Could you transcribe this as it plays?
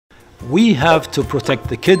we have to protect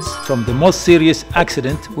the kids from the most serious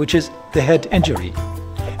accident, which is the head injury.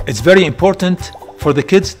 It's very important for the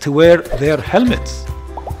kids to wear their helmets.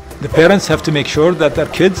 The parents have to make sure that their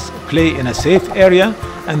kids play in a safe area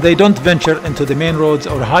and they don't venture into the main roads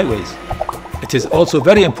or highways. It is also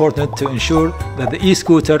very important to ensure that the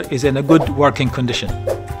e-scooter is in a good working condition.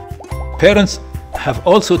 Parents have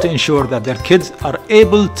also to ensure that their kids are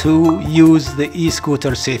able to use the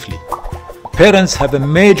e-scooter safely. Parents have a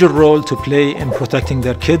major role to play in protecting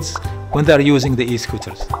their kids when they are using the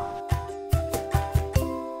e-scooters.